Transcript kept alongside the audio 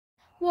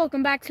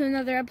Welcome back to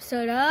another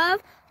episode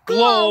of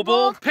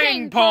Global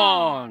Ping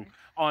Pong.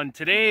 On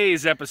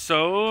today's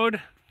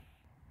episode,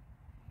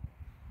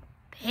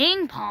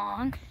 Ping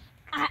pong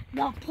at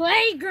the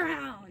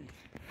playground.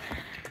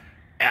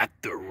 At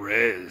the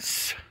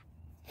Riz.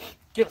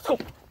 Let's go.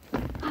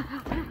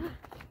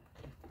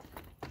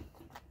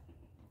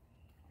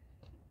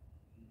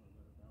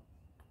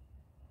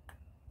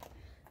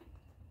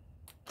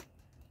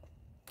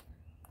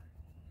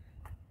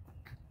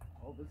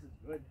 Oh, this is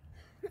good.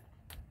 It's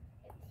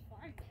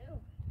fun too.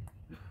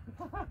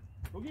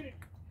 Go get it.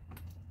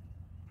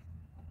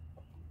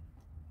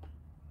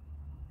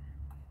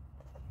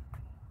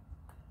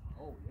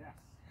 Oh, yes.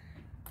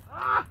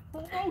 Ah,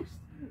 almost.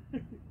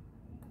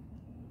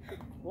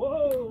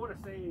 Whoa, what a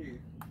save.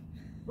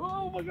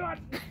 Oh my God.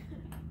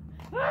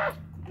 Ah,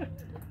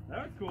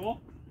 that was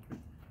cool.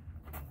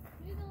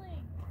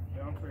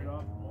 Down straight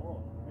off.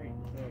 Oh, hey,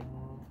 hey.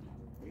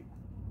 Wait.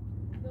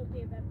 Don't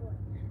be a bad boy.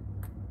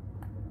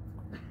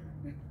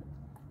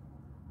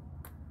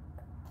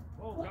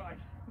 Oh God.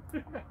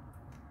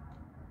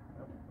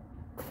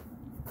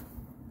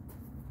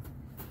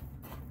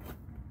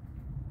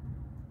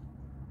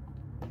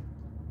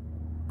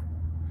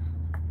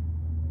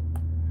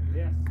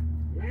 Yes.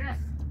 Yes.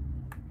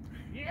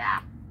 Yeah.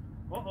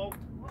 Uh-oh.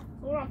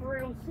 Going off the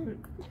rails.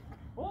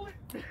 Hold it.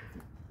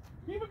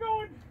 Keep it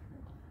going.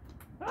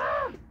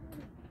 Ah!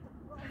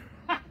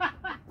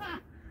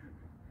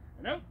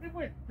 And out it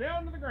went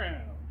down to the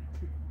ground.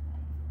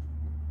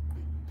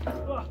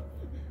 Ugh.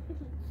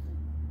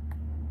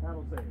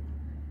 That'll save.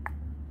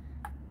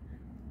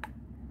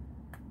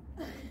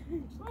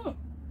 Oh.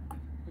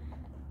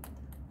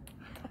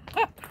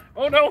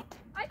 Oh no!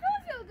 I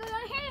told you, good.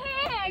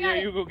 Yeah,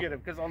 you go get him,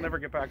 because I'll never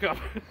get back up.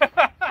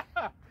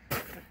 I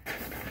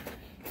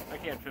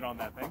can't fit on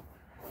that thing.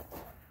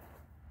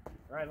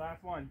 Alright,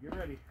 last one. Get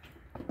ready.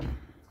 Let's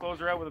close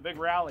her out with a big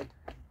rally.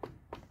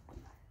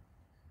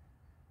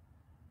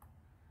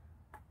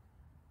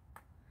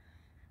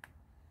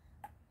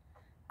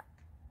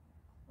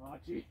 Oh,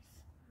 jeez.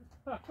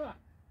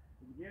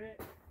 Did you get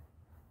it?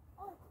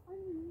 Oh,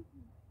 I'm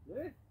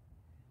Good?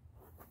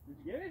 Did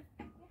you get it?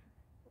 Yeah.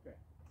 Okay.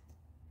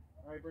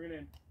 Alright, bring it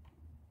in.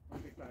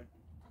 One big time.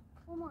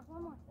 One more.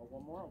 Oh,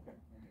 one more? Okay.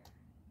 One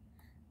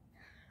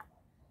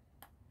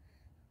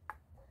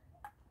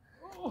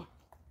more.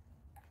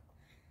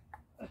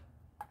 Oh.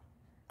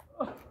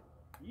 Oh.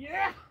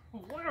 Yeah!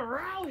 What a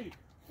rally!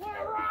 What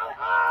a rally!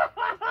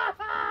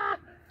 Oh!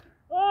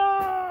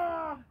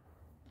 Oh!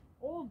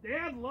 Old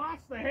Dad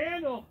lost the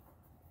handle.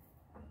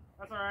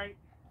 That's alright.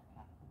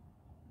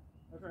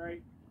 That's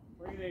alright.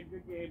 Bring it in.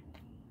 Good game.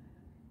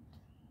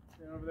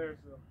 Stand over there,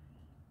 so.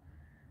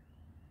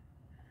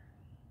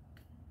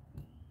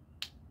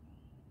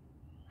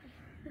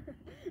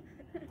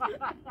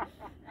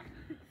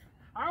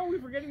 How are we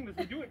forgetting this?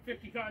 We do it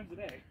 50 times a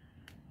day.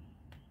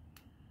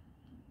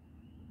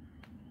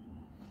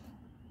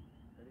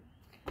 Ready?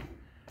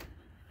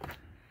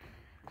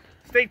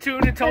 Stay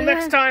tuned until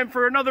next time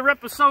for another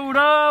episode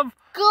of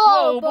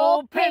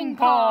Global Ping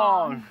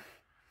Pong.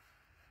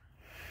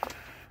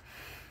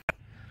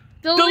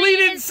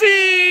 Deleted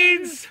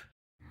scenes!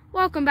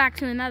 Welcome back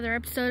to another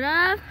episode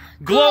of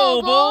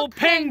Global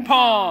Ping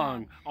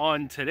Pong.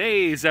 On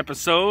today's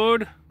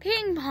episode,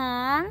 Ping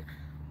pong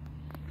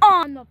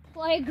on the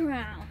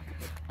playground.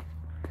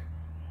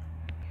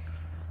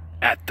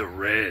 At the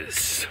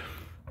Riz.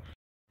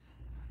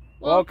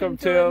 Welcome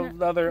to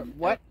another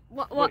what?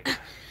 What? Wait, what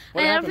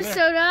An happened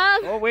episode there?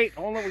 of Oh wait,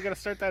 hold on, we gotta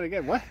start that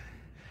again. What?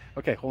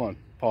 Okay, hold on.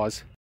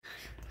 Pause.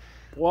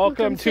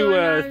 Welcome to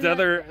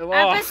another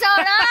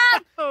episode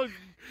of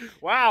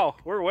Wow,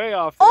 we're way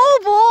off.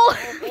 Oval.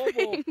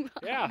 Oval.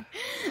 Yeah.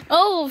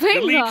 Oval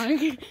Ping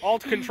Delete. Pong.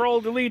 Alt Control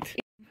Delete.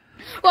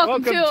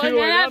 Welcome to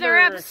another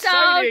episode.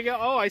 Exciting.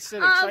 Oh, I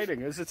said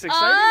exciting. Is it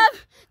exciting?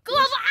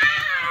 Global.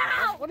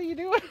 Ow! What are you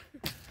doing?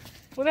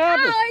 What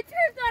happened? Ow, I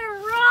tripped on a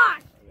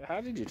rock.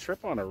 How did you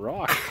trip on a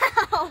rock?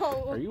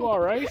 Ow. Are you all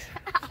right?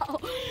 Ow.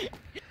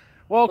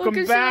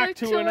 Welcome back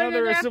to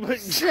another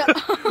episode.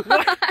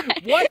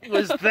 What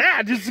was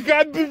that? It's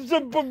got Speed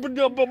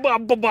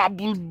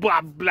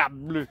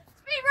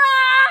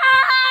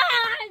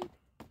run!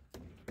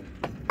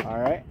 All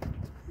right.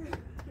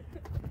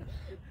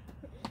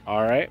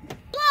 All right.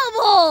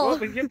 Global. Well,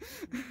 we get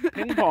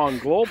Ping Pong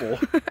Global.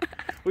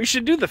 We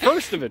should do the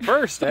first of it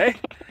first, eh?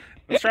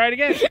 Let's try it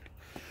again.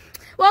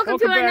 Welcome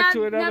back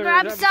to another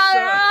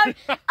episode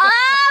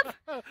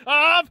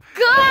of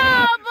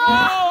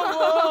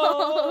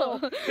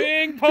Global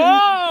Ping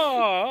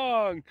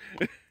Pong.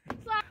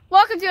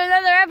 Welcome to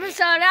another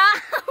episode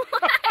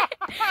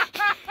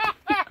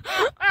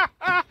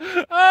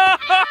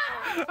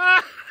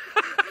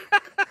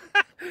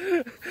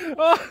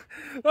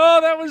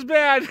Oh, that was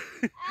bad.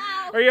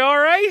 Ow. Are you all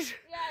right?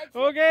 Yeah,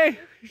 Okay,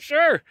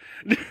 sure.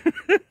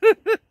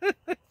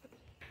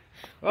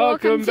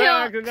 Welcome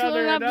back to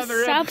another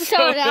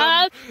episode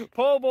of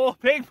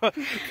Ping Pong.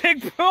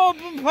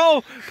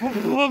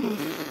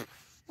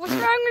 What's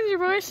wrong with your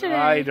voice today?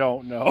 I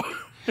don't know.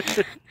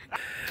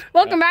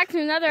 Welcome back to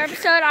another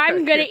episode.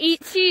 I'm gonna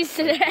eat cheese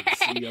today.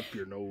 See up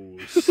your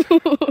nose.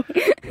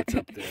 What's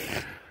up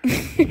there?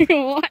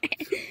 What?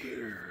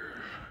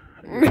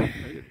 I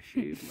gotta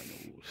shave my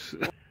nose.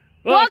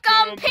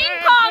 Welcome,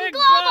 Ping-pong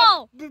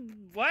Global!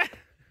 What?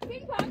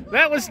 Ping-pong Global.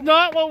 That was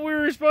not what we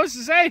were supposed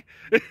to say.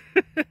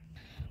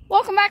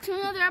 Welcome back to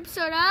another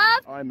episode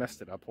of... Oh, I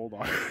messed it up. Hold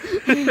on.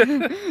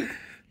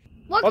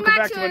 Welcome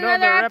back to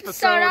another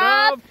episode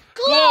of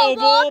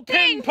Global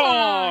Ping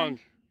Pong.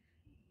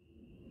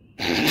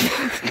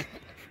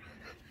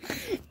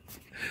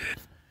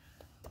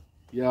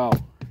 Yo,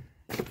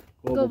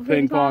 Global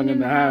Ping Pong in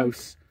the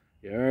house.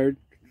 You heard?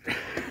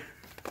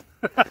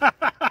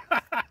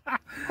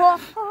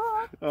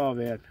 Oh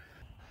man.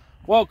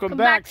 Welcome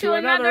back to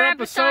another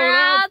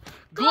episode of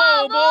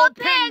Global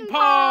Ping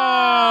Pong.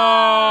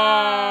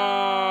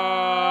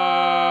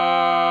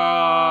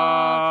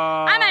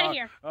 I'm out of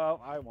here.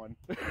 Oh, I won.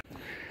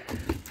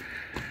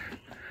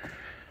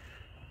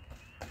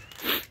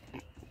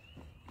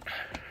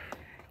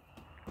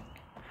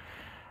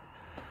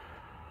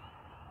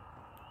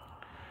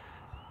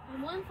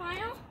 And one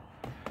final.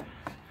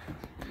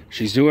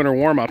 She's doing her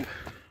warm-up.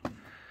 And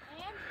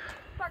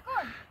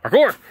parkour.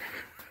 Parkour!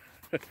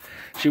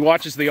 She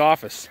watches The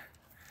Office.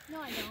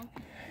 No, I don't.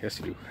 Yes,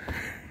 you do.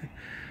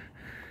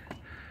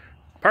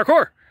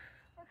 Parkour!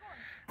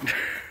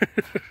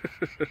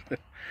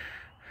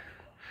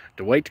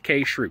 Dwight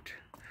K. Schrute.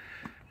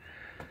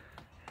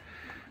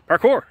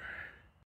 Parkour!